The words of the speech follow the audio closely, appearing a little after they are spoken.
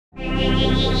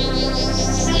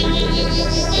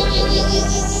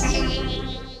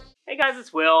Hey guys,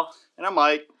 it's Will. And I'm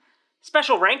Mike.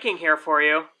 Special ranking here for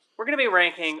you. We're going to be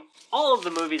ranking all of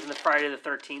the movies in the Friday the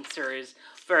 13th series.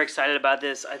 Very excited about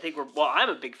this. I think I'm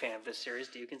a big fan of this series.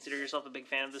 Do you consider yourself a big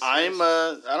fan of this series? I'm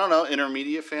I don't know,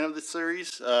 intermediate fan of this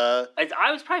series. I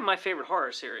was probably my favorite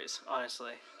horror series,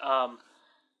 honestly.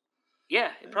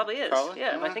 Yeah, it probably is. Probably,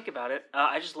 yeah, if I think about it.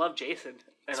 I just love Jason.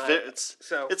 And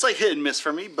it's like hit and miss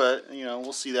for me, but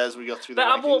we'll see that as we go through the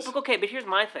rankings. Okay, but here's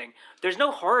my thing. There's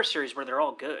no horror series where they're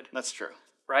all good. That's true.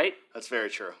 Right? That's very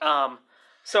true.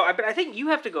 But I think you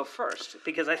have to go first,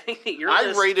 because I think that your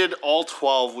list... I rated all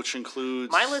 12, which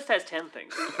includes... My list has 10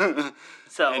 things.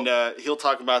 And he'll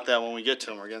talk about that when we get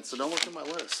to him again, so don't look at my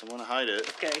list. I want to hide it.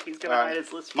 Okay, he's going to hide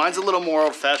his list. Mine's a little more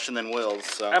old-fashioned than Will's.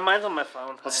 So. Mine's on my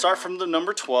phone. Let's start from the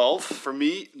number 12. For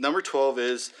me, number 12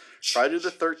 is Friday the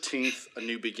 13th, A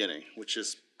New Beginning, which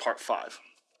is part 5.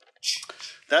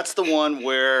 That's the one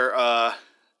where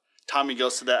Tommy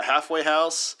goes to that halfway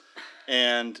house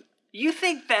and... You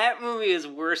think that movie is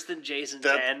worse than Jason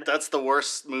 10? That's the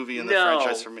worst movie in the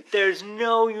franchise for me. There's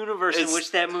no universe in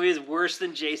which that movie is worse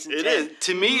than Jason 10. It is.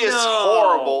 To me, it's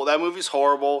horrible. That movie's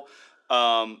horrible.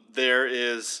 There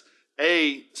is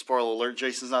spoiler alert,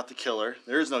 Jason's not the killer.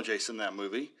 There is no Jason in that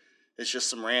movie. It's just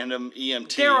some random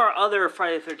EMT. There are other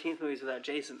Friday the 13th movies without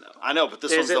Jason, though. I know, but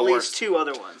this one's the worst. There's at least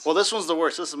 2 other ones. Well, this one's the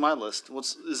worst. This is my list.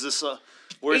 Is this No,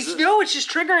 it's just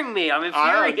triggering me. I'm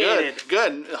infuriated.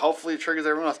 Good. Hopefully it triggers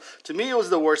everyone else. To me, it was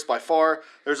the worst by far.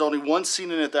 There's only one scene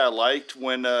in it that I liked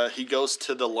when he goes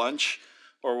to the lunch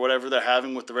or whatever they're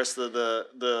having with the rest of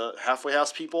the halfway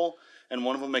house people, and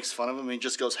one of them makes fun of him and he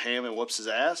just goes ham and whoops his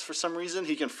ass for some reason.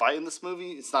 He can fight in this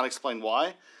movie. It's not explained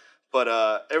why.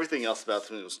 But everything else about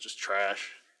the movie was just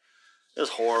trash. It was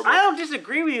horrible. I don't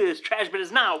disagree with you it's trash, but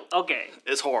it's not. Okay.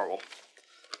 It's horrible.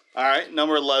 All right,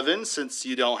 number 11, since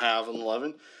you don't have an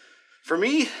 11. For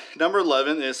me, number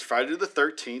 11 is Friday the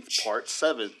 13th, Part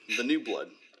 7, The New Blood.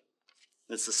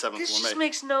 It's the 7th one made. This just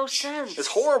makes no sense. It's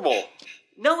horrible.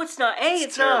 No, it's not.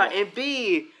 It's not. And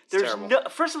B, there's terrible. no...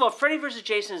 First of all, Freddy vs.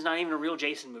 Jason is not even a real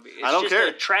Jason movie. It's I don't care.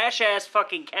 It's just a trash-ass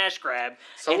fucking cash grab,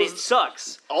 and it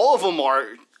sucks. All of them are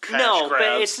cash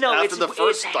grabs. But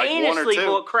it's heinously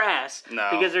crass. No.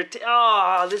 Because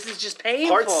they're... this is just painful.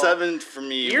 Part 7, for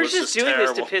me, You're was just doing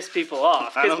terrible. this to piss people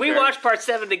off. Because we watched Part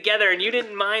 7 together, and you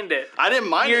didn't mind it. I didn't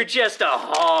mind it. You're just a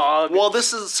hog. Well,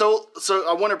 this is... So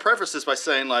I want to preface this by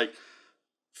saying, like,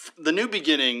 The New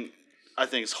Beginning, I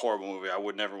think is a horrible movie. I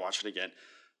would never watch it again.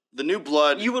 The New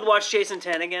Blood... You would watch Jason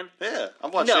 10 again? Yeah,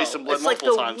 I've watched Jason Blood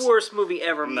multiple times. It's like the worst movie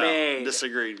ever made. No,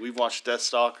 disagreed. We've watched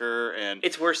Deathstalker and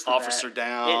it's worse than Officer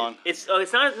Down. It's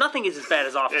not. Nothing is as bad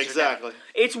as Officer Down. Exactly.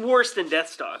 It's worse than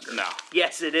Deathstalker. No.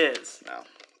 Yes, it is. No.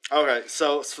 Okay,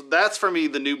 so that's for me,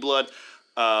 The New Blood.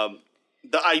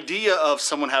 The idea of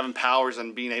someone having powers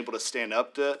and being able to stand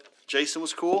up to Jason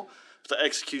was cool. The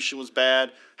execution was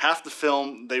bad. Half the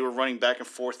film, they were running back and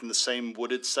forth in the same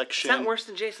wooded section. It's not worse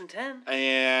than Jason 10.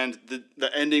 And the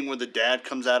ending where the dad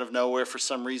comes out of nowhere for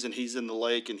some reason, he's in the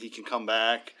lake and he can come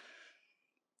back,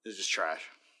 is just trash.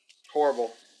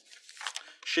 Horrible.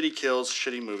 Shitty kills,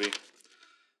 shitty movie.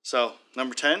 So,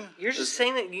 number 10? You're just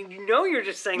saying that, you're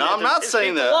just saying that. No, I'm not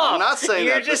saying that. I'm not saying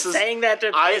that. You're just saying that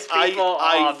to piss people off.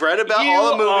 I read about all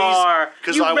the movies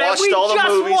because I watched all the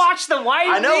movies. We just watched them. Why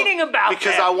are you reading about them?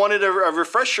 Because I wanted a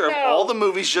refresher of all the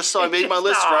movies just so I made my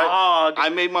list right. I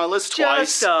made my list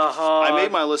twice. Just a hog. I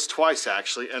made my list twice,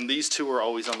 actually, and these two were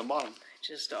always on the bottom.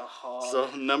 Just a hog.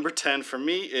 So, number 10 for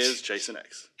me is Jason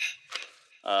X.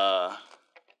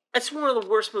 It's one of the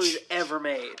worst movies ever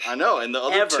made. I know, and the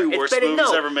other two worst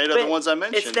movies ever made are the ones I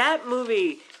mentioned. That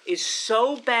movie is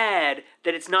so bad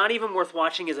that it's not even worth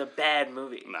watching as a bad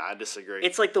movie. Nah, I disagree.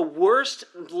 It's like the worst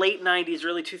late 90s,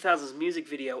 early 2000s music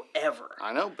video ever.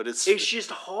 I know, but it's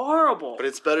just horrible. But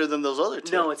it's better than those other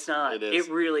two. No, it's not. It is.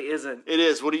 It really isn't. It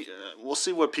is. We'll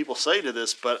see what people say to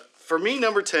this, but for me,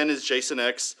 number 10 is Jason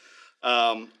X.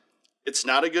 It's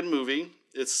not a good movie.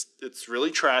 It's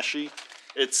really trashy.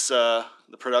 It's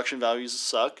the production values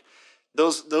suck.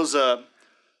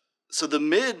 So the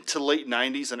mid to late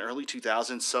 90s and early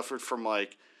 2000s suffered from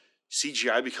like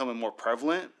CGI becoming more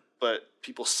prevalent, but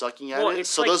people sucking at it.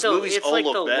 So those movies all look bad. It's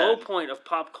like the low point of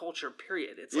pop culture,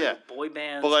 period. It's like boy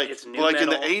bands, it's new metal. In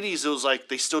the 80s, it was like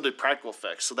they still did practical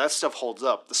effects. So that stuff holds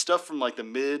up. The stuff from like the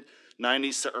mid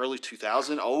 90s to early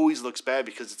 2000 always looks bad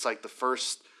because it's like the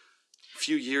first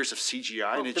few years of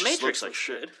CGI and it just looks like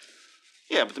shit. Good.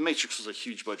 Yeah, but The Matrix was a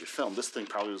huge budget film. This thing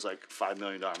probably was like a $5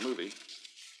 million movie.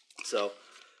 So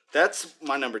that's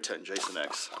my number 10, Jason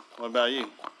X. What about you?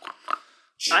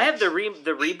 I have the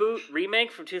reboot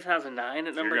remake from 2009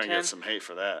 at number 10. You're gonna get some hate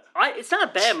for that. It's not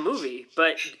a bad movie,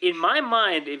 but in my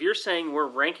mind, if you're saying we're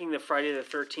ranking the Friday the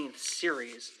 13th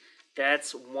series,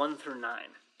 that's 1 through 9.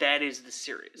 That is the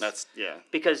series. Yeah.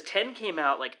 Because 10 came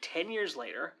out like 10 years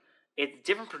later. It's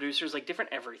different producers, like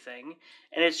different everything,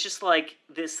 and it's just like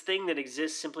this thing that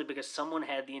exists simply because someone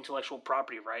had the intellectual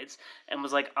property rights and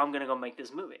was like, I'm gonna go make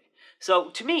this movie. So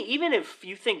to me, even if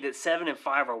you think that 7 and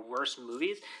 5 are worse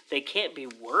movies, they can't be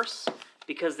worse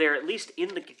because they're at least in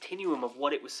the continuum of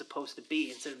what it was supposed to be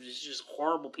instead of just a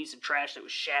horrible piece of trash that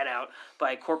was shat out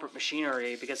by corporate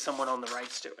machinery because someone owned the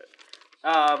rights to it.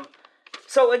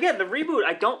 So again, the reboot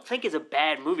I don't think is a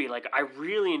bad movie. Like I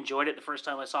really enjoyed it the first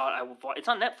time I saw it. It's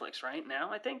on Netflix right now,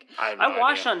 I think. I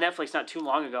watched it on Netflix not too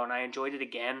long ago, and I enjoyed it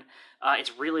again.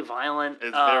 It's really violent.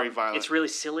 It's very violent. It's really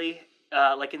silly.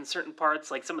 Like in certain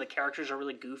parts, like some of the characters are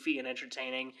really goofy and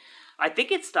entertaining. I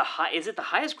think it's Is it the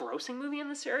highest grossing movie in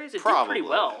the series? It did pretty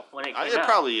well when it came out. It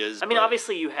probably is. I mean,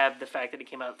 obviously you have the fact that it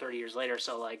came out 30 years later,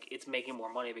 so like it's making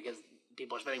more money because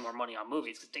people are spending more money on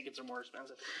movies because tickets are more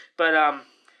expensive. But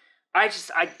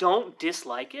I don't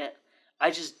dislike it.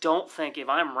 I just don't think if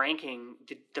I'm ranking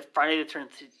the Friday the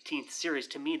 13th series,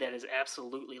 to me that is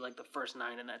absolutely like the first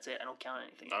 9 and that's it. I don't count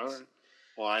anything else. Right.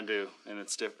 Well, I do, and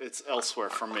it's elsewhere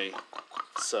for me.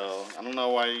 So I don't know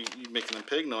why you're making them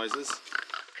pig noises.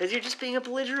 Because you're just being a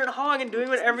belligerent hog and doing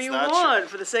whatever you want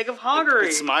for the sake of hoggery.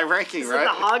 It's my ranking, right?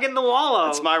 It's the hog in the wallow.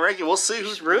 It's my ranking. We'll see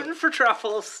who's rooting for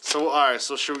truffles. So all right.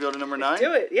 So should we go to number 9?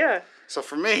 Do it, yeah. So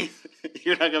for me,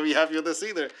 you're not gonna be happy with this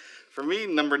either. For me,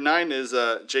 number 9 is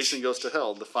Jason Goes to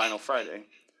Hell, The Final Friday,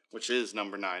 which is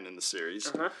number 9 in the series.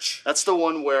 Uh-huh. That's the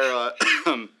one where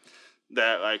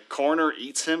that like coroner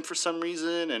eats him for some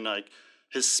reason, and like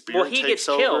his spirit takes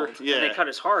over. Well, he gets killed, and they cut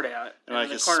his heart out, and like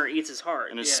the coroner eats his heart.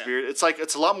 And his spirit,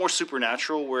 it's a lot more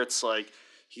supernatural, where it's like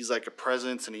he's like a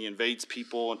presence, and he invades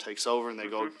people and takes over, and they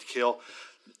go to kill.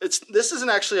 This isn't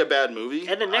actually a bad movie.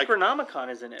 And the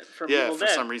Necronomicon is in it from Evil Dead.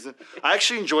 For some reason. I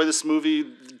actually enjoy this movie.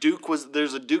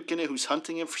 There's a Duke in it who's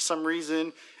hunting him for some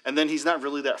reason, and then he's not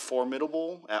really that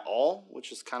formidable at all,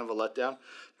 which is kind of a letdown.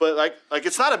 But like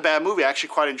it's not a bad movie. I actually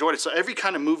quite enjoyed it. So every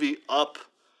kind of movie up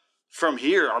from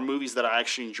here are movies that I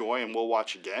actually enjoy and will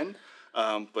watch again.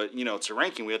 But it's a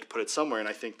ranking. We have to put it somewhere, and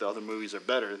I think the other movies are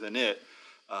better than it.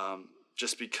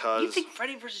 Just because... You think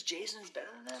Freddy vs. Jason is better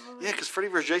than that movie? Yeah, because Freddy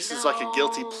vs. Jason is like a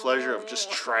guilty pleasure of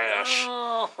just trash.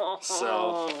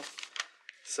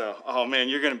 So, oh man,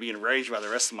 you're going to be enraged by the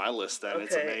rest of my list then. Okay.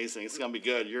 It's amazing. It's going to be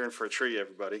good. You're in for a treat,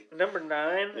 everybody. Number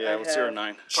 9? Yeah, what's your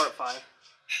 9? Part 5.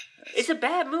 It's a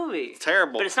bad movie. It's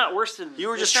terrible. But it's not worse than... You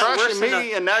were just trashing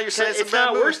me, and now you're saying it's a bad movie.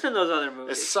 It's not worse than those other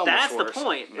movies. It's so much worse. That's the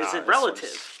point. It's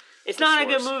relative. It's not a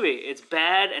good movie. It's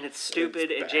bad and it's stupid,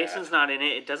 and Jason's not in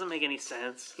it. It doesn't make any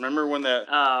sense. Remember when that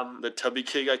the tubby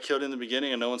kid got killed in the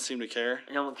beginning and no one seemed to care?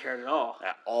 No one cared at all.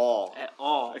 At all. At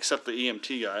all. Except the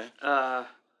EMT guy.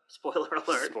 Spoiler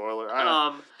alert. Spoiler.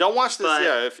 Don't watch this.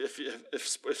 Yeah,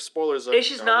 if spoilers are... It's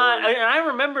just not... And I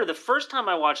remember the first time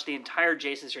I watched the entire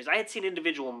Jason series, I had seen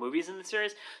individual movies in the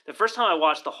series. The first time I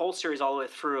watched the whole series all the way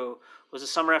through was the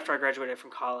summer after I graduated from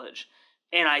college.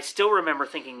 And I still remember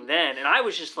thinking then, and I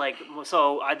was just like,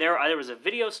 there was a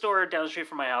video store down the street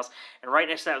from my house, and right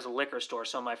next to that was a liquor store.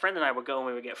 So my friend and I would go and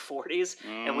we would get 40s,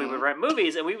 and we would rent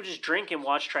movies, and we would just drink and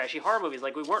watch trashy horror movies.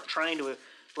 Like, we weren't trying to,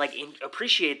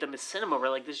 appreciate them as cinema. We're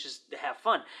like, this just have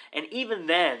fun. And even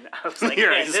then, I was like,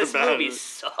 man, this movie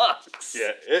sucks.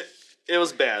 Yeah, it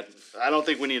was bad. I don't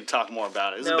think we need to talk more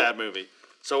about it. It's a bad movie.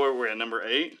 So we're at number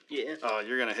 8? Yeah. Oh,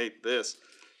 you're going to hate this.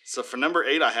 So for number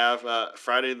 8, I have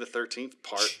Friday the 13th,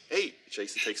 Part 8,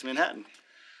 Jason Takes Manhattan.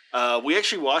 We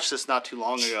actually watched this not too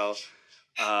long ago.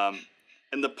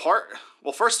 And the part...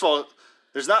 Well, first of all,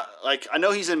 there's not... I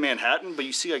know he's in Manhattan, but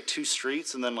you see, 2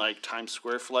 streets and then, Times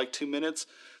Square for, 2 minutes.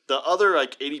 The other,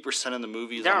 80% of the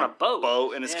movie is on a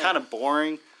boat. And it's kind of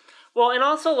boring. Well, and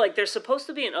also, there's supposed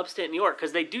to be in upstate New York,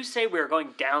 because they do say we're going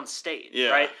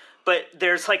downstate, right? But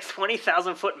there's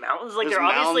 20,000-foot mountains. They're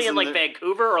obviously in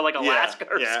Vancouver or Alaska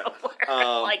or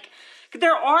somewhere.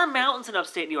 There are mountains in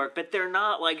upstate New York, but they're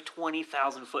not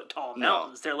 20,000-foot tall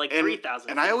mountains. They're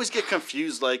 3,000. And I always get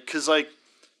confused, because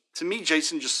to me,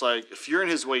 Jason just if you're in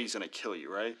his way, he's gonna kill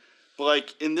you, right?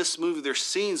 But in this movie, there's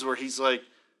scenes where he's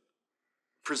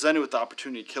presented with the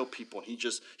opportunity to kill people, and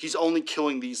he's only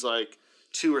killing these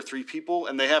 2 or 3 people,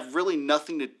 and they have really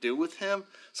nothing to do with him.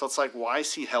 So it's why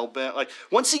is he hell-bent?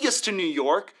 Once he gets to New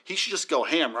York, he should just go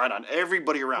ham right on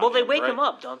everybody around him. Well, they wake him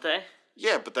up, don't they?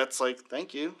 Yeah, but that's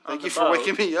thank you. Thank you for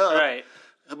waking me up. Right.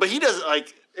 But he doesn't,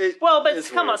 Well, but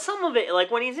come on, some of it,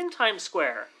 when he's in Times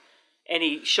Square, and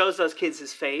he shows those kids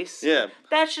his face. Yeah.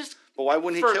 That's just But why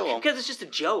wouldn't he kill him? Because it's just a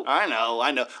joke. I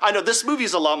know. This movie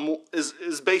is a lot more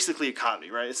is basically a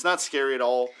comedy, right? It's not scary at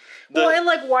all. And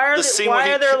like, why the scene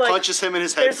where he punches him and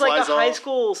his head flies off? There's like a high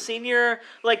school senior,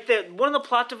 like one of the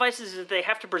plot devices is that they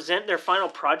have to present their final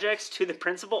projects to the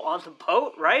principal on the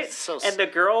boat, right? And the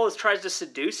girl tries to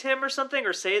seduce him or something,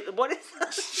 or say, what is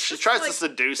that? She tries to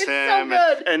seduce him,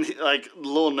 so good. and like the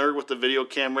little nerd with the video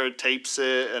camera tapes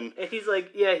it, and he's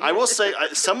like, yeah. I will say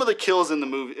some of the kills in the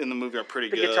movie are pretty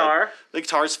good. The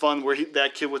guitar's fun, where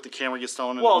that kid with the camera gets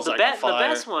thrown. Well, the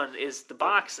best one is the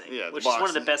boxing, which is one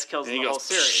of the best kills in the whole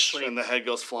series. And the head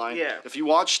goes flying. Yeah. If you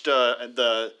watched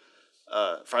the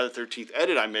Friday the 13th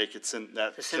edit I make, it's in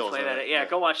that. The synthwave edit. Yeah,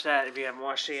 go watch that if you haven't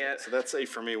watched it yet. So that's 8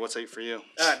 for me. What's 8 for you?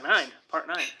 9. Part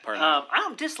 9. Part 9. I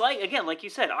don't dislike, again, like you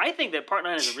said, I think that Part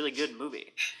 9 is a really good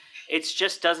movie. It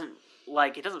just doesn't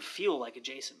feel like a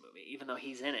Jason movie, even though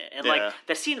he's in it. And like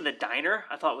the scene in the diner,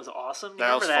 I thought was awesome. You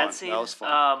remember that scene? That was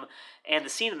fun. And the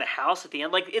scene in the house at the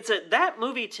end, like that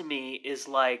movie to me is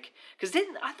like, because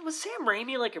was Sam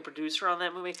Raimi like a producer on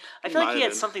that movie? I feel like he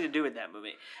had something to do with that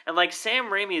movie. And like Sam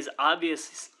Raimi's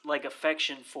obvious like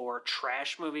affection for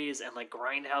trash movies and like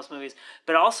grindhouse movies,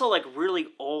 but also like really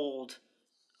old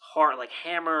horror, like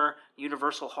Hammer,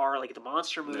 Universal horror, like the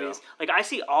monster movies. Yeah. Like I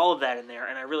see all of that in there,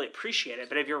 and I really appreciate it.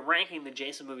 But if you're ranking the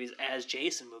Jason movies as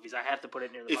Jason movies, I have to put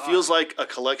it near the bottom. It feels like a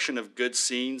collection of good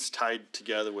scenes tied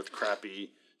together with crappy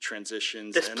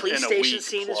transitions. This police station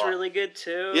scene is really good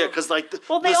too. Yeah, because like they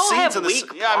all scenes have weak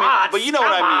plots. I mean, but you know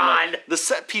what I mean. Like, the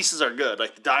set pieces are good,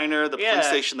 like the diner, the police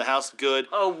station, the house, good.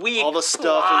 Weak all the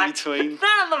stuff plot. in between.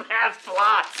 None of them have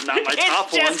plots. Not my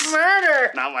top ones. It's just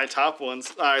murder. Not my top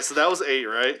ones. All right, so that was 8,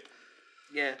 right?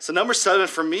 Yeah. So number 7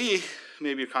 for me,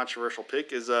 maybe a controversial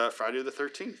pick, is Friday the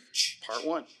 13th, Part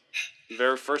 1. The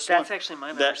very first one. That's actually my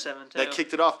number 7 too. That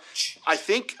kicked it off. I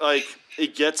think like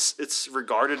it's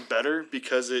regarded better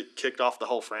because it kicked off the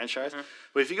whole franchise. Mm-hmm.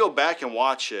 But if you go back and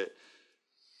watch it,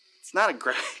 it's not a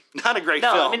great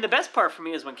film. No, I mean the best part for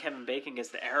me is when Kevin Bacon gets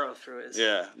the arrow through his.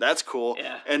 Yeah, that's cool.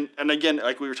 Yeah. And again,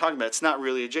 like we were talking about, it's not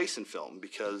really a Jason film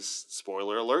because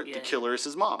spoiler alert, the killer is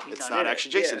his mom. It's not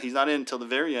actually Jason. He's not in until the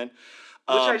very end.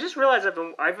 Which I just realized I've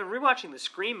been rewatching the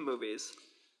Scream movies.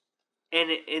 And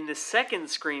in the second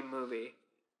Scream movie,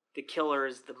 the killer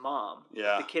is the mom.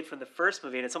 Yeah. The kid from the first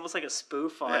movie. And it's almost like a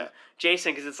spoof on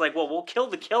Jason because it's like, well, we'll kill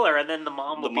the killer and then the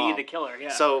mom will be the killer. Yeah.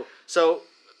 So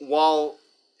while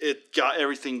it got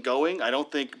everything going, I don't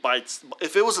think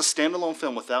if it was a standalone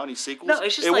film without any sequels,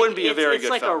 it wouldn't be a very good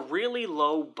film. It's like a really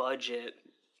low budget.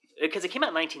 Because it came out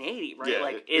in 1980, right? Yeah,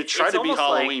 like it tried to be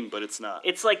Halloween, but it's not.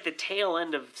 It's like the tail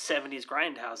end of 70s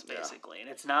Grindhouse, basically. Yeah.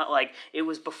 And it's not like... It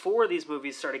was before these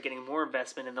movies started getting more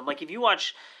investment in them. Like, if you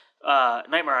watch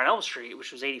Nightmare on Elm Street,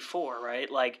 which was 84,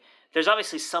 right? Like, there's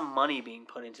obviously some money being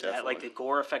put into that. Like, the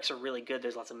gore effects are really good.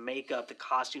 There's lots of makeup, the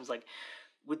costumes. Like,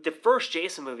 with the first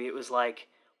Jason movie, it was like...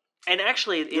 And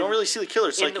actually... You don't really see the killer.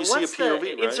 It's like you see a POV,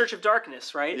 right? In Search of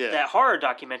Darkness, right? Yeah. That horror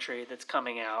documentary that's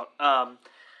coming out...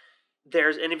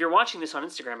 and if you're watching this on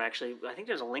Instagram, actually, I think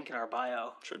there's a link in our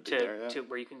bio to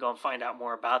where you can go and find out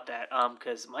more about that.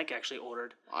 Because Mike actually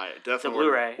ordered the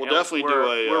Blu-ray. We'll definitely do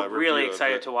a We're really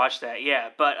excited to watch that. Yeah,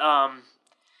 but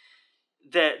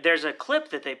there's a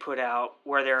clip that they put out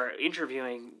where they're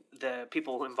interviewing the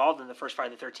people involved in the first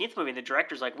Friday the 13th movie, and the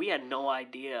director's like, we had no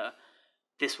idea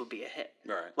this would be a hit.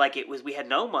 Right. Like we had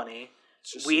no money.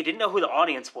 We didn't know who the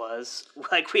audience was.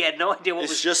 Like we had no idea what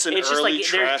was. It's just an it's early just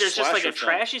trash there's just like a film.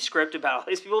 trashy script about all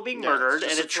these people being murdered,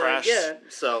 and it's trash. Like,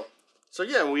 So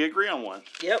yeah, we agree on one.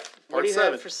 Yep. What do you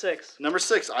have for 6? Number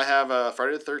 6, I have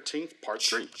Friday the 13th Part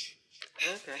 3.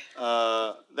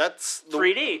 Okay. That's the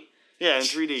 3D. Yeah, in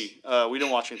 3D. We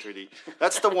don't watch it in 3D.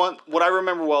 That's the one. What I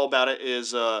remember well about it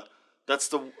is that's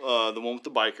the one with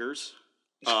the bikers.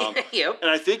 Yep. And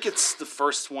I think it's the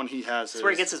first one he has. That's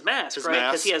where he gets his mask,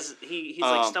 right? Because he's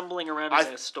like stumbling around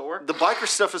in a store. The biker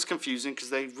stuff is confusing because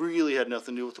they really had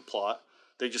nothing to do with the plot.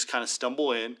 They just kind of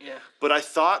stumble in. Yeah. But I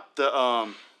thought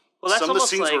some of the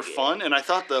scenes were fun, and I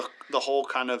thought the whole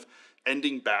kind of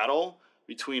ending battle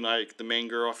between like the main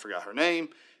girl, I forgot her name,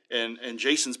 and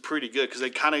Jason's pretty good because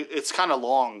it's kind of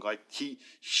long. Like she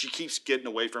keeps getting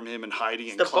away from him and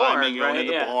hiding and climbing in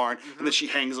the barn, and then she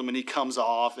hangs him and he comes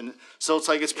off, and so it's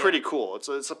like it's pretty cool.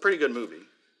 It's a pretty good movie.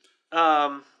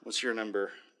 What's your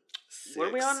number? 6? What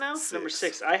are we on now? 6. Number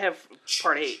 6. I have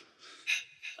Part 8.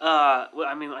 Well,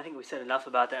 I mean, I think we said enough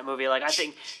about that movie. Like, I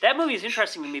think that movie is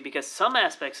interesting to me because some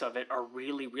aspects of it are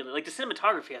really, really... Like, the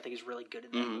cinematography, I think, is really good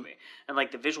in that movie. And,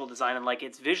 like, the visual design, and, like,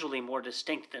 it's visually more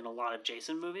distinct than a lot of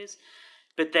Jason movies.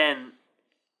 But then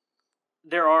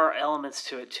there are elements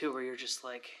to it, too, where you're just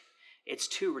like... It's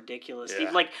too ridiculous. Yeah.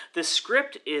 Like, the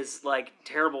script is, like,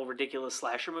 terrible, ridiculous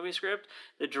slasher movie script.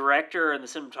 The director and the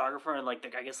cinematographer and,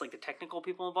 like, I guess, like, the technical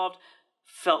people involved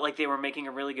felt like they were making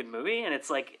a really good movie, and it's,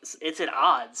 like, it's at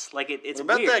odds. Like, it's what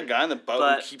about weird. that guy in the boat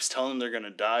but- who keeps telling them they're going to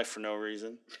die for no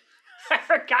reason? I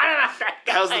forgot about that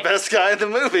guy. That was the best guy in the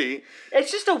movie.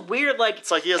 It's just a weird, like...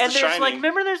 It's like he has and The there's, Shining. like,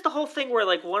 remember there's the whole thing where,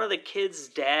 like, one of the kids'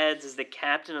 dads is the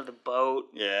captain of the boat,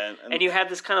 Yeah. and you have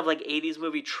this kind of, like, 80s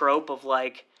movie trope of,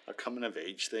 like... A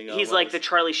coming-of-age thing. He's like the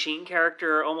Charlie Sheen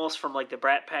character, almost from like the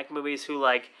Brat Pack movies, who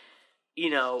like, you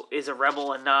know, is a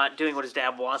rebel and not doing what his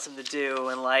dad wants him to do,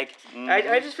 and like,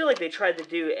 I just feel like they tried to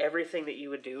do everything that you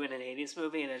would do in an '80s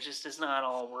movie, and it just is not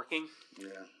all working. Yeah.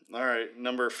 All right,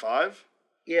 number 5.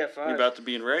 Yeah, 5. You're about to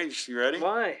be enraged. You ready?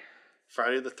 Why?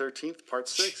 Friday the 13th, Part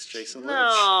 6. Jason Lynch.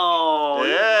 No.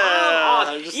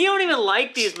 Yeah. You don't even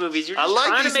like these movies. You're just I like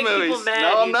trying these to make movies. people mad.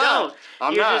 No, I'm you not. don't.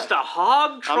 I'm You're not. just a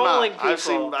hog trolling I'm not.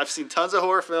 people. I've seen tons of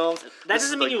horror films. That This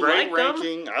doesn't is mean a you great like them.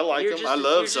 ranking. I like them. I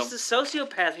love You're some. just a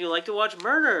sociopath. You like to watch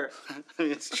murder.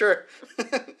 It's true.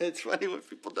 It's funny when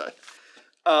people die.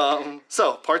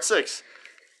 So Part 6.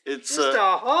 It's Just a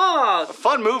hog. a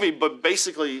fun movie, but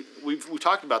basically we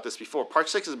talked about this before. Part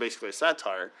 6 is basically a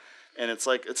satire, and it's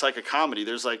like a comedy.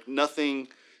 There's like nothing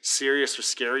serious or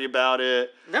scary about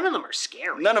it. None of them are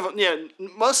scary. None of them. Yeah,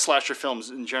 most slasher films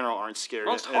in general aren't scary.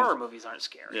 Most horror movies aren't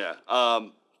scary. Yeah.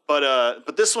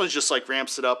 But this one's just like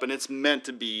ramps it up, and it's meant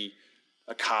to be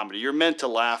a comedy. You're meant to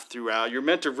laugh throughout. You're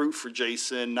meant to root for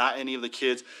Jason, not any of the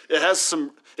kids. It has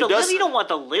some. You don't want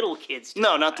the little kids.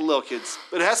 No, not the little kids.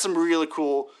 But it has some really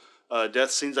cool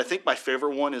death scenes. I think my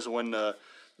favorite one is when the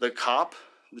cop,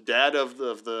 the dad of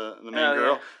the main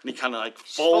girl, and he kind of like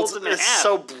folds him in It's half.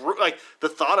 so like the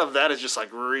thought of that is just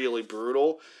like really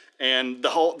brutal. And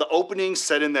the opening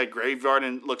set in that graveyard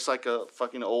and looks like a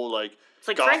fucking old like It's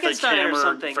like Gothic Frankenstein or Hammer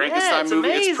something. Frankenstein Yeah, it's movie.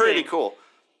 amazing. It's pretty cool.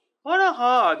 What a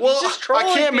hog. Well, He's just trolling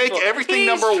I can't people. make everything He's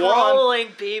number 1. Trolling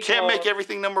people. Can't make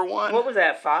everything number 1. What was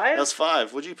that? 5? That's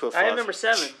 5. What'd you put 5? I have number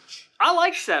 7. I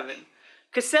like 7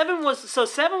 because 7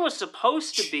 was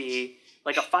supposed to be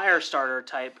like a Firestarter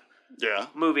type Yeah.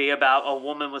 movie about a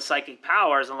woman with psychic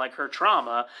powers and like her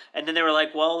trauma, and then they were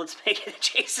like, well, let's make it a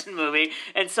Jason movie,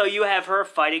 and so you have her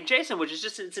fighting Jason, which is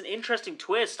it's an interesting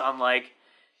twist on like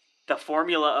the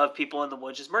formula of people in the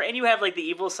woods just murder, and you have like the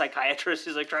evil psychiatrist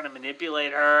who's like trying to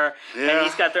manipulate her, and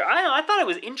he's got I don't know, I thought it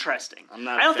was interesting. I'm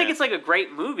not I a don't think fan. it's like a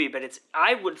great movie, but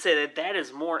I would say that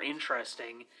is more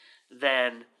interesting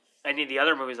than any of the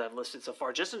other movies I've listed so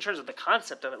far, just in terms of the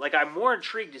concept of it. Like, I'm more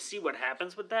intrigued to see what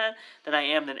happens with that than I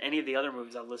am than any of the other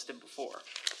movies I've listed before.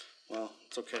 Well,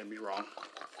 it's okay to be wrong.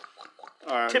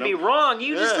 All right, To be wrong,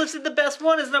 you just listed the best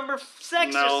one as number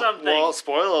 6 or something. Well,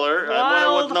 spoiler alert. I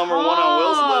wonder what number 1 on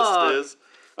Will's list is.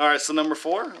 All right, so number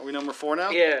 4? Are we number 4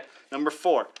 now? Yeah. Number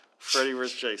 4, Freddy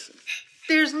vs. Jason.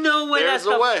 There's no way There's that's a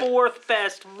the way. 4th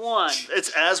best one.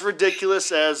 It's as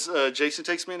ridiculous as Jason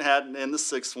Takes Manhattan and the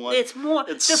 6th one. It's more.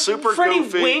 It's the super Freddy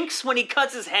goofy. winks when he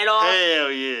cuts his head off.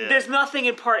 Hell yeah. There's nothing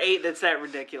in part 8 that's that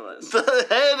ridiculous. The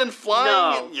head and flying.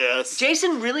 No. Yes.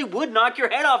 Jason really would knock your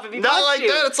head off if he Not punched like you.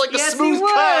 that. It's like Yes, a smooth he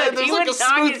would. cut. There's He like would a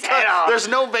knock smooth his head cut. off. There's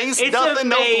no veins, It's nothing,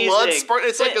 amazing. no blood spurt.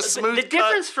 It's like a smooth The cut.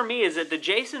 difference for me is that the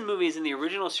Jason movies in the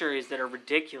original series that are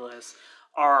ridiculous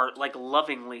are like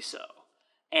lovingly so.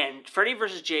 And Freddy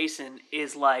vs. Jason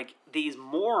is like these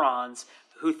morons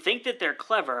who think that they're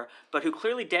clever, but who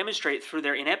clearly demonstrate through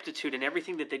their ineptitude and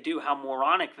everything that they do how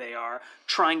moronic they are,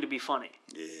 trying to be funny.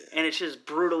 Yeah. And it's just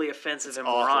brutally offensive and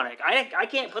awful. moronic. I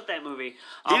can't put that movie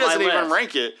on He doesn't my even list.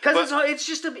 rank it. Because it's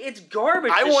just it's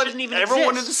garbage. Everyone Exist.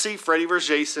 wanted to see Freddy vs.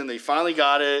 Jason. They finally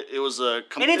got it. It was a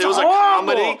And it's it was horrible.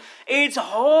 a comedy. It's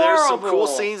horrible. There's some cool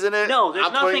scenes in it. No, there's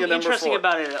I'm putting nothing it number interesting 4.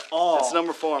 about it at all. It's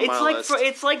number 4 on it's my like list.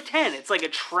 It's like 10. It's like a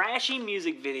trashy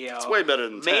music video. It's way better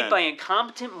than 10. Made by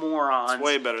incompetent morons. It's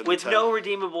way better than with 10. no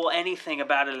redeemable anything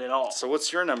about it at all. So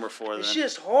what's your number 4 then? It's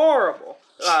just horrible.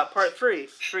 Part 3,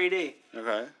 3D.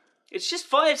 Okay. It's just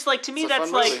fun. It's like, to me, It's a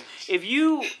that's fun like, movie. if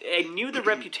you knew the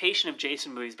reputation of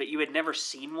Jason movies, but you had never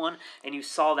seen one, and you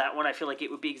saw that one, I feel like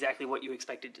it would be exactly what you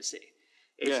expected to see.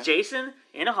 It's Yeah. Jason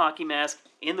in a hockey mask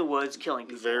in the woods killing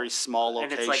people. Very small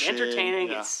location. And it's like entertaining,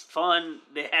 Yeah. it's fun.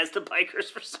 It has the bikers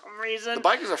for some reason. The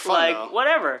bikers are fun, like, though.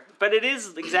 whatever. But it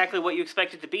is exactly what you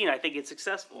expect it to be, and I think it's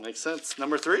successful. Makes sense.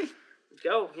 Number 3?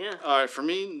 Go, yeah. All right, for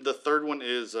me, the third one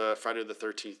is Friday the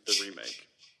 13th, the remake.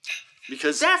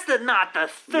 Because That's not the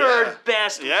third Yeah.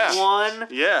 best Yeah. one.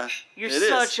 yeah, You're it is.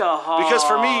 such a hog. Because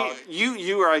for me,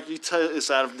 you tell this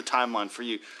out of the timeline for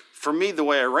you. For me, the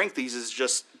way I rank these is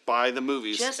just by the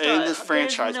movies and the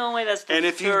franchise. There's no way that's the And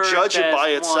if you third judge it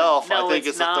by best itself, one. No, I think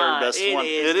it's the third best one.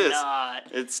 It is It is. not.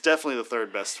 It's definitely the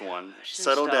third best one. Just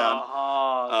Settle a down.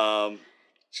 hog.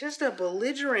 Just a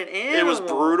belligerent animal. It was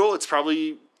brutal. It's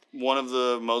probably one of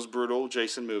the most brutal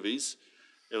Jason movies.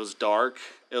 It was dark.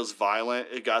 It was violent.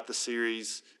 It got the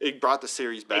series. It brought the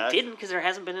series back. It didn't because there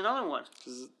hasn't been another one.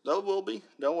 There will be.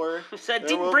 Don't worry. That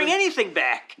didn't bring anything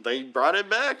back. They brought it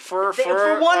back for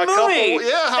one movie. Couple,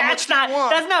 yeah, how much do you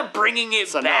want? That's not bringing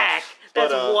it back.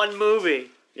 That's one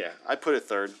movie. Yeah, I put it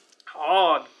third.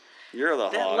 Hog. You're the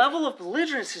hog. That level of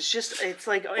belligerence is just, it's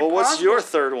like impossible. Well, what's your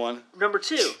third one? Number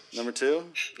 2. Number 2?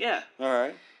 Yeah. All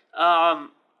right. I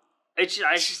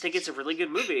just think it's a really good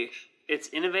movie. It's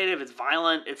innovative. It's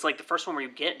violent. It's like the first one where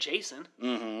you get Jason,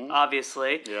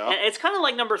 obviously. Yeah. And it's kind of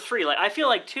like number 3. Like I feel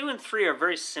like 2 and 3 are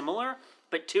very similar,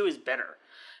 but 2 is better.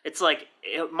 It's like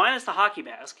minus the hockey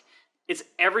mask. It's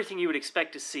everything you would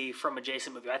expect to see from a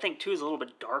Jason movie. I think 2 is a little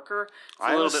bit darker. It's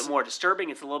a little bit more disturbing.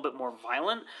 It's a little bit more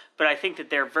violent. But I think that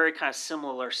they're very kind of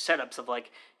similar setups of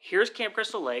like, here's Camp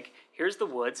Crystal Lake, here's the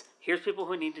woods, here's people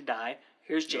who need to die,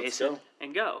 here's Jason,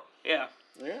 and go. Yeah.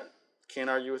 Yeah. Can't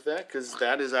argue with that because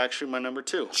that is actually my number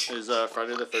 2. Is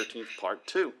Friday the 13th Part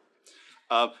 2.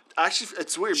 Actually,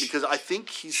 it's weird because I think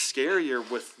he's scarier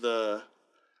with the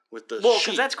well,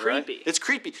 because that's creepy. Right? It's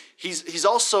creepy. He's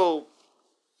also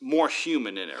more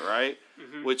human in it, right?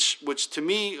 Mm-hmm. Which to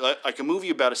me, like a movie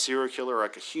about a serial killer or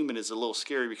like a human is a little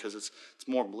scary because it's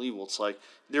more believable. It's like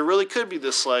there really could be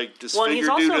this like disfigured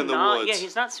dude in the woods. Yeah,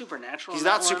 he's not supernatural. He's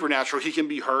not supernatural. He can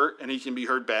be hurt and he can be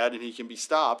hurt bad and he can be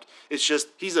stopped. It's just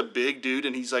he's a big dude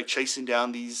and he's like chasing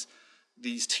down these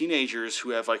teenagers who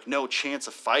have like no chance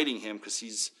of fighting him because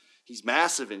he's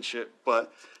massive and shit.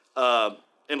 But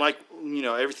and like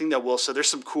everything that Will said, there's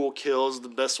some cool kills. The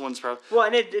best one's probably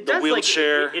and it does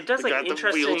wheelchair. It does like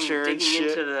interesting digging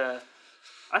into the.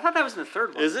 I thought that was in the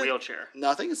third one. Is it? Wheelchair? No,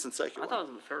 I think it's in the second one. I thought it was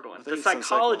in the third one. The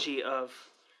psychology of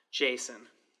Jason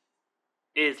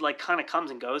is like kind of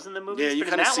comes and goes in the movies. Yeah, you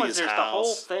kind of see his there's house. the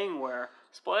whole thing where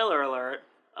spoiler alert.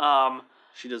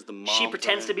 She does the mom. She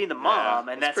pretends to be the mom,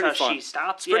 and that's how she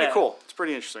stops. It's pretty cool. It's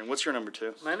pretty interesting. What's your number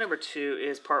 2? My number 2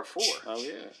 is Part 4. Oh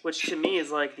yeah. Which to me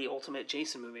is like the ultimate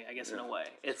Jason movie, I guess, in a way.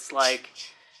 It's like,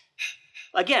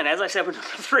 again, as I said with number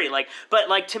 3,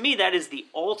 but to me that is the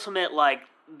ultimate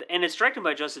and it's directed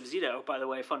by Joseph Zito, by the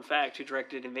way. Fun fact, who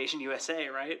directed Invasion USA,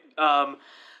 right?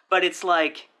 But it's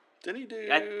like. Did he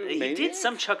do? He did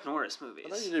some Chuck Norris movies. I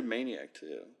thought he did Maniac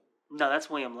too. No, that's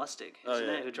William Lustig, isn't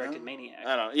it? Who directed Maniac?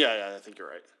 I don't. Yeah, I think you're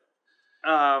right.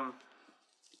 I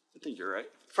think you're right.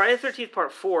 Friday the 13th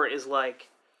Part 4 is like,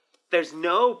 there's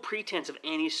no pretense of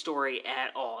any story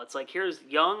at all. It's like, here's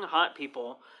young, hot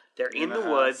people. They're in the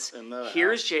woods.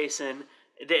 Here's Jason.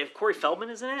 Corey Feldman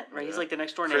is in it, right? Yeah. He's like the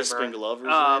next door neighbor. Crispin Glover's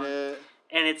in it.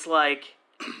 And it's like,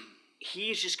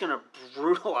 he's just going to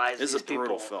brutalize these people. It's a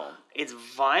brutal film. It's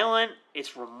violent.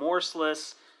 It's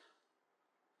remorseless.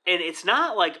 And it's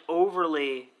not like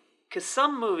overly, because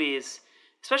some movies,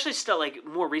 especially stuff like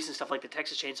more recent stuff like the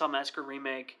Texas Chainsaw Massacre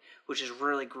remake, which is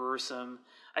really gruesome,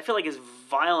 I feel like is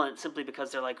violent simply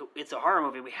because they're like, it's a horror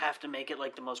movie, we have to make it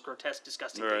like the most grotesque,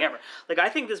 disgusting thing ever. Like I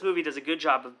think this movie does a good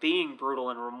job of being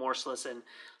brutal and remorseless and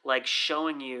like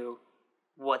showing you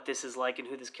what this is like and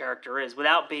who this character is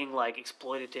without being like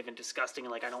exploitative and disgusting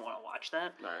and like I don't want to watch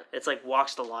that. Right. It's like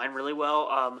walks the line really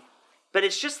well. But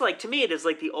it's just like, to me, it is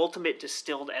like the ultimate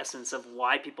distilled essence of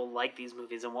why people like these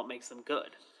movies and what makes them good.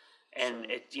 And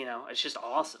it's just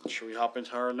awesome. Should we hop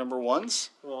into our number 1s?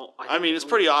 Well, I mean, it's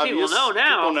pretty obvious. People know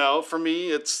now. People know. For me,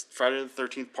 it's Friday the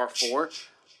 13th Part 4.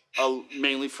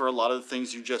 Mainly for a lot of the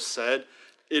things you just said.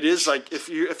 It is like, if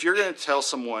you're going to tell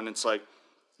someone, it's like,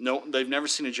 no, they've never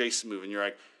seen a Jason movie, and you're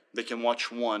like, they can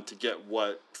watch one to get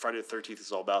what Friday the 13th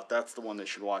is all about. That's the one they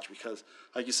should watch because,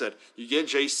 like you said, you get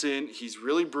Jason. He's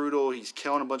really brutal. He's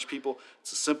killing a bunch of people.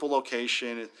 It's a simple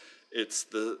location. It's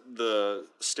the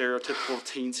stereotypical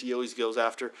teens he always goes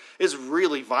after. It's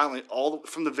really violent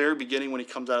from the very beginning when he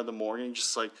comes out of the morgue and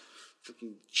just like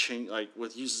freaking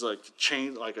uses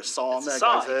like a saw on that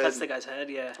guy's head. He cuts the guy's head,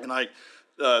 yeah. And like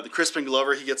the Crispin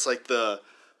Glover, he gets like the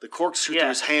corkscrew through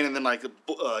his hand and then like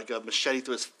a machete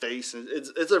through his face. And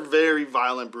it's a very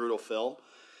violent, brutal film.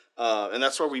 And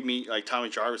that's where we meet like Tommy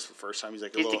Jarvis for the first time. He's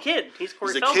like the kid. He's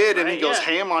Corey He's Feldman, a kid, right? and he goes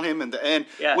ham on him in the end.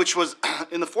 Yeah. Which was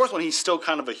in the fourth one. He's still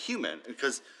kind of a human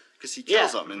because he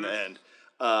kills him in the end.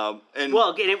 And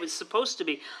well, again, it was supposed to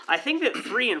be. I think that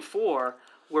 3 and 4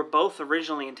 were both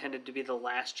originally intended to be the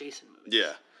last Jason movie.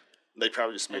 Yeah, they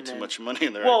probably just made too much money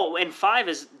in there. Well, and 5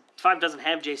 doesn't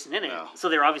have Jason in it, so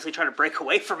they're obviously trying to break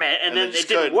away from it, and then it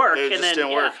didn't work. It just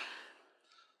didn't work.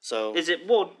 So is it?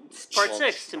 Well, Part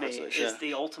 6 to me is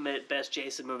the ultimate best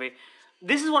Jason movie.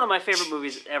 This is one of my favorite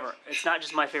movies ever. It's not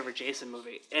just my favorite Jason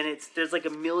movie, and there's like a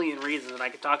million reasons, and I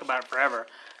could talk about it forever.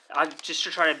 I just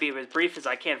to try to be as brief as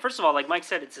I can. First of all, like Mike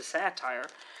said, it's a satire,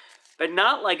 but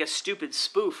not like a stupid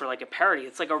spoof or like a parody.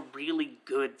 It's like a really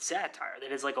good satire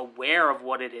that is like aware of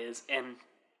what it is, and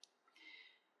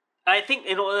I think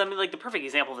like the perfect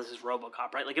example of this is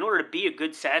RoboCop, right? Like in order to be a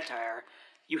good satire,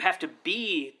 you have to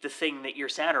be the thing that you're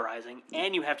satirizing,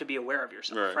 and you have to be aware of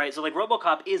yourself, right? So, like,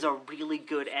 RoboCop is a really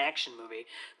good action movie,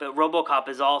 but RoboCop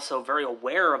is also very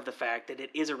aware of the fact that it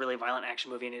is a really violent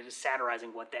action movie, and it is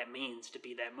satirizing what that means to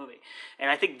be that movie. And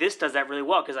I think this does that really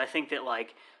well, because I think that,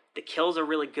 like, the kills are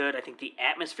really good. I think the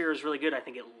atmosphere is really good. I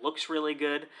think it looks really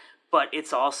good, but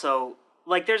it's also...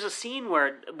 Like, there's a scene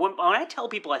where, when I tell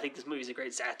people I think this movie's a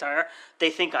great satire, they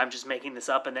think I'm just making this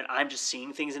up and that I'm just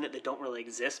seeing things in it that don't really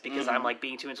exist because I'm, like,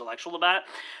 being too intellectual about it.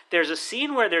 There's a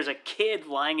scene where there's a kid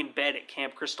lying in bed at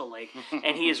Camp Crystal Lake,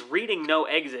 and he is reading No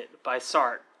Exit by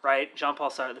Sartre, right? Jean-Paul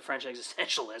Sartre, the French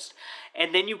existentialist.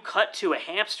 And then you cut to a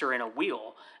hamster in a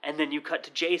wheel, and then you cut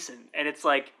to Jason, and it's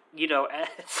like, you know,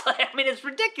 it's like, I mean, it's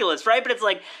ridiculous, right? But it's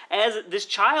like, as this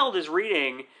child is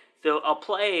reading... a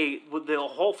play with the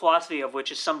whole philosophy of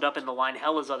which is summed up in the line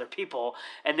 "Hell is other people,"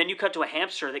 and then you cut to a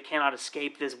hamster that cannot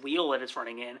escape this wheel that it's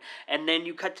running in, and then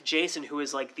you cut to Jason, who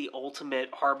is like the ultimate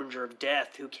harbinger of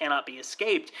death, who cannot be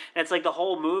escaped. And it's like the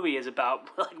whole movie is about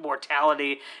like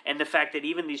mortality and the fact that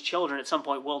even these children at some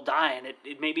point will die, and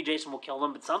it maybe Jason will kill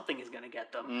them, but something is going to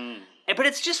get them. But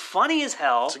it's just funny as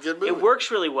hell. It's a good movie. It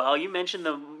works really well. You mentioned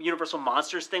the Universal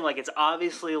Monsters thing, like it's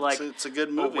obviously like it's a good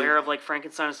movie. Aware of like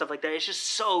Frankenstein and stuff like that. It's just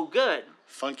so good.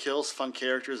 Fun kills, fun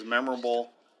characters,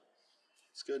 memorable.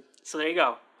 It's good. So there you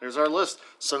go. There's our list.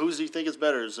 So who do you think is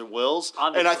better? Is it Will's?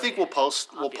 Obviously. And I think we'll post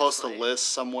a list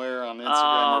somewhere on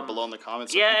Instagram or below in the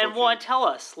comments. So tell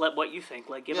us what you think.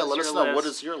 Like, give us let your us know list. what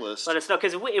is your list. Let us know,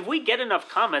 because if we get enough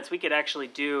comments, we could actually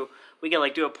do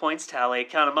a points tally,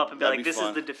 count them up, and be this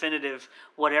is the definitive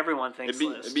what everyone thinks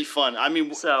list. It'd be fun.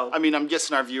 I'm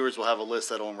guessing our viewers will have a list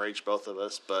that'll enrage both of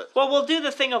us, but we'll do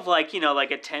the thing of like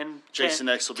a 10. Jason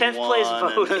X will be 10th one, place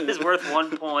vote is worth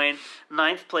 1 point.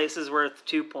 9th place is worth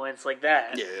 2 points, like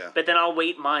that. Yeah. But then I'll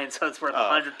weight mine so it's worth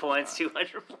 100 points,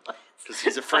 200 points. Because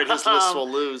he's afraid his list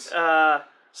will lose.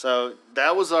 So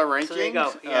that was our ranking. So there you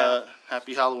go. Yeah.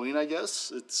 Happy Halloween, I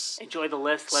guess. Enjoy the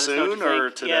list. Let soon us know what you think. Or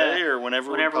today or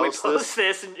whenever we post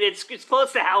this. And it's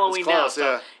close to Halloween now,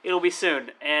 so it'll be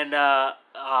soon. And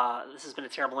this has been a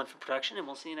Terrible Infant production, and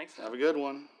we'll see you next time. Have a good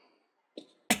one.